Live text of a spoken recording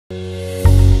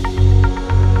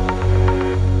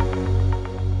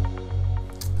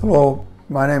Hello,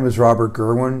 my name is Robert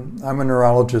Gerwin. I'm a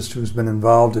neurologist who's been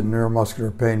involved in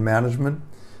neuromuscular pain management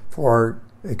for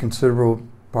a considerable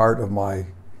part of my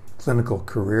clinical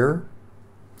career.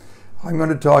 I'm going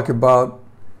to talk about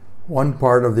one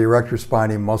part of the erector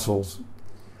spinae muscles,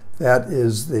 that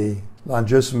is the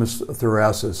longissimus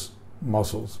thoracis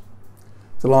muscles.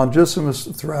 The longissimus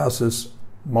thoracis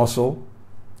muscle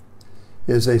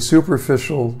is a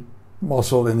superficial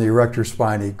muscle in the erector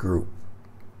spinae group.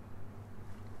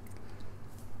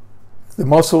 The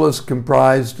muscle is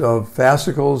comprised of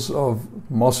fascicles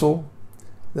of muscle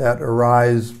that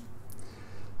arise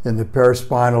in the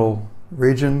paraspinal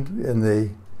region in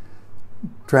the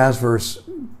transverse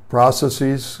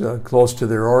processes close to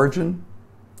their origin,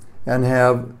 and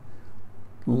have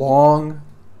long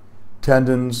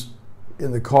tendons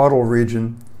in the caudal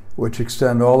region which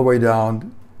extend all the way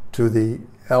down to the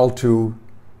L2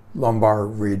 lumbar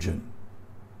region.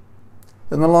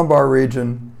 In the lumbar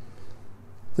region,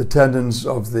 the tendons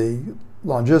of the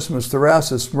longissimus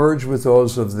thoracis merge with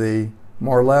those of the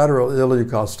more lateral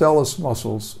iliocostellus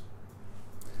muscles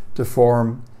to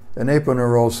form an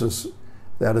aponeurosis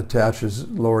that attaches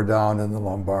lower down in the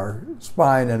lumbar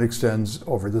spine and extends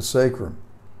over the sacrum.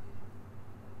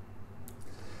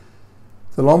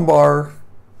 The lumbar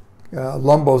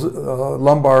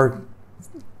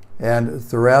and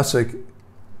thoracic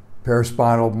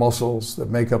paraspinal muscles that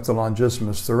make up the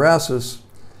longissimus thoracis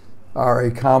are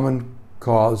a common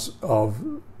cause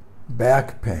of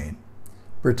back pain,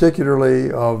 particularly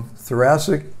of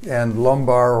thoracic and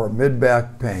lumbar or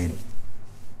mid-back pain.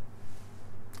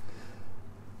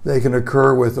 They can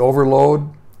occur with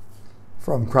overload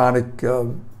from chronic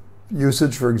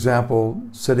usage, for example,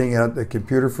 sitting at a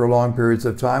computer for long periods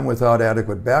of time without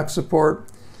adequate back support,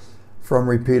 from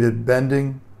repeated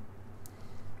bending,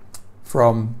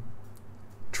 from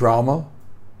trauma,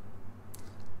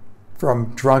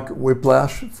 from trunk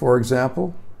whiplash, for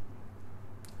example.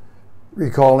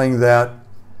 Recalling that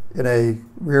in a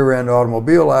rear-end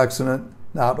automobile accident,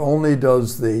 not only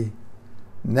does the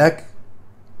neck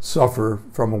suffer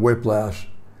from a whiplash,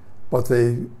 but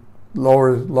the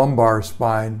lower lumbar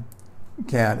spine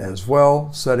can as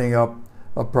well, setting up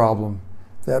a problem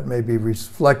that may be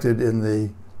reflected in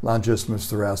the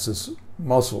longissimus thoracis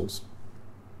muscles.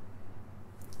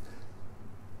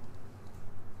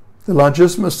 The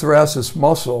longissimus thoracis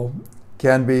muscle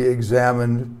can be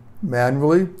examined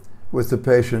manually with the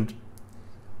patient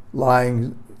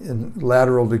lying in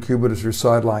lateral decubitus or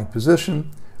side-lying position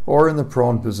or in the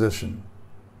prone position.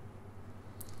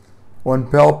 One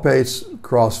palpates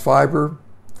cross fiber,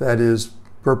 that is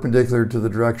perpendicular to the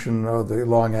direction of the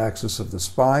long axis of the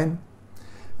spine,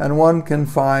 and one can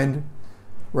find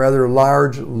rather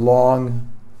large,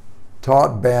 long,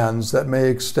 taut bands that may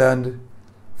extend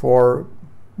for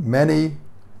many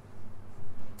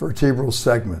vertebral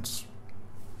segments.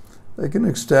 They can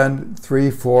extend 3,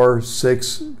 4,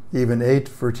 6, even 8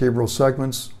 vertebral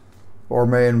segments, or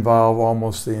may involve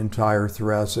almost the entire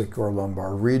thoracic or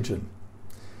lumbar region.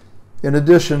 In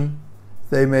addition,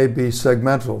 they may be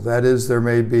segmental. That is, there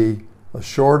may be a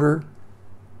shorter,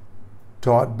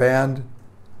 taut band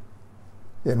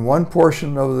in one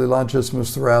portion of the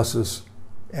longissimus thoracis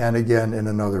and again in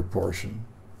another portion.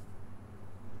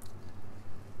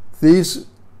 These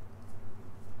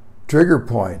trigger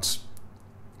points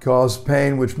cause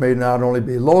pain which may not only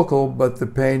be local, but the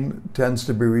pain tends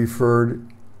to be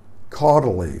referred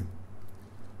caudally,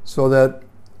 so that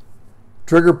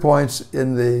trigger points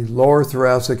in the lower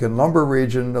thoracic and lumbar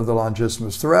region of the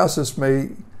longissimus thoracis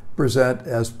may present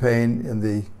as pain in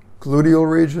the gluteal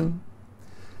region,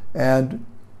 and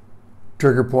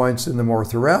trigger points in the more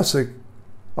thoracic,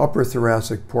 upper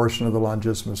thoracic portion of the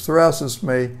longissimus thoracis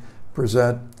may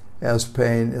present as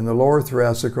pain in the lower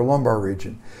thoracic or lumbar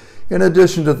region. In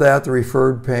addition to that, the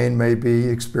referred pain may be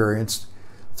experienced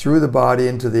through the body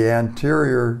into the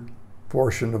anterior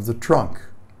portion of the trunk,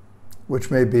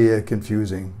 which may be a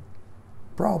confusing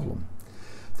problem.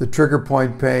 The trigger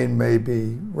point pain may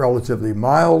be relatively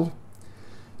mild.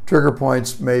 Trigger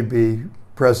points may be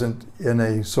present in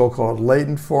a so-called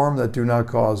latent form that do not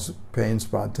cause pain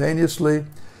spontaneously,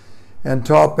 and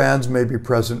taut bands may be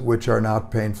present which are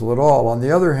not painful at all. On the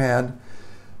other hand,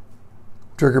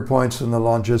 trigger points in the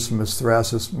longissimus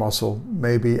thoracis muscle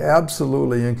may be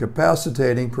absolutely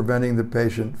incapacitating, preventing the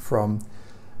patient from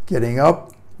getting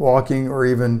up, walking, or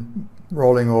even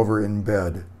rolling over in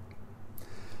bed.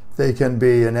 They can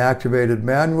be inactivated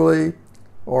manually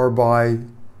or by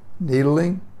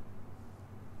needling,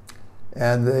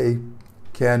 and they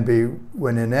can be,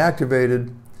 when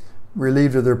inactivated,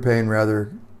 relieved of their pain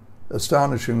rather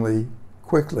astonishingly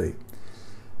quickly.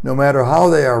 No matter how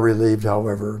they are relieved,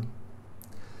 however,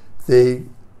 the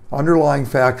underlying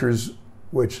factors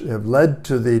which have led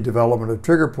to the development of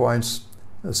trigger points,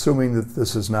 assuming that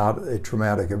this is not a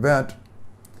traumatic event,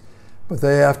 but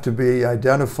they have to be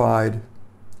identified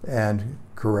and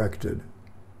corrected.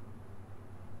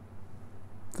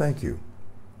 Thank you.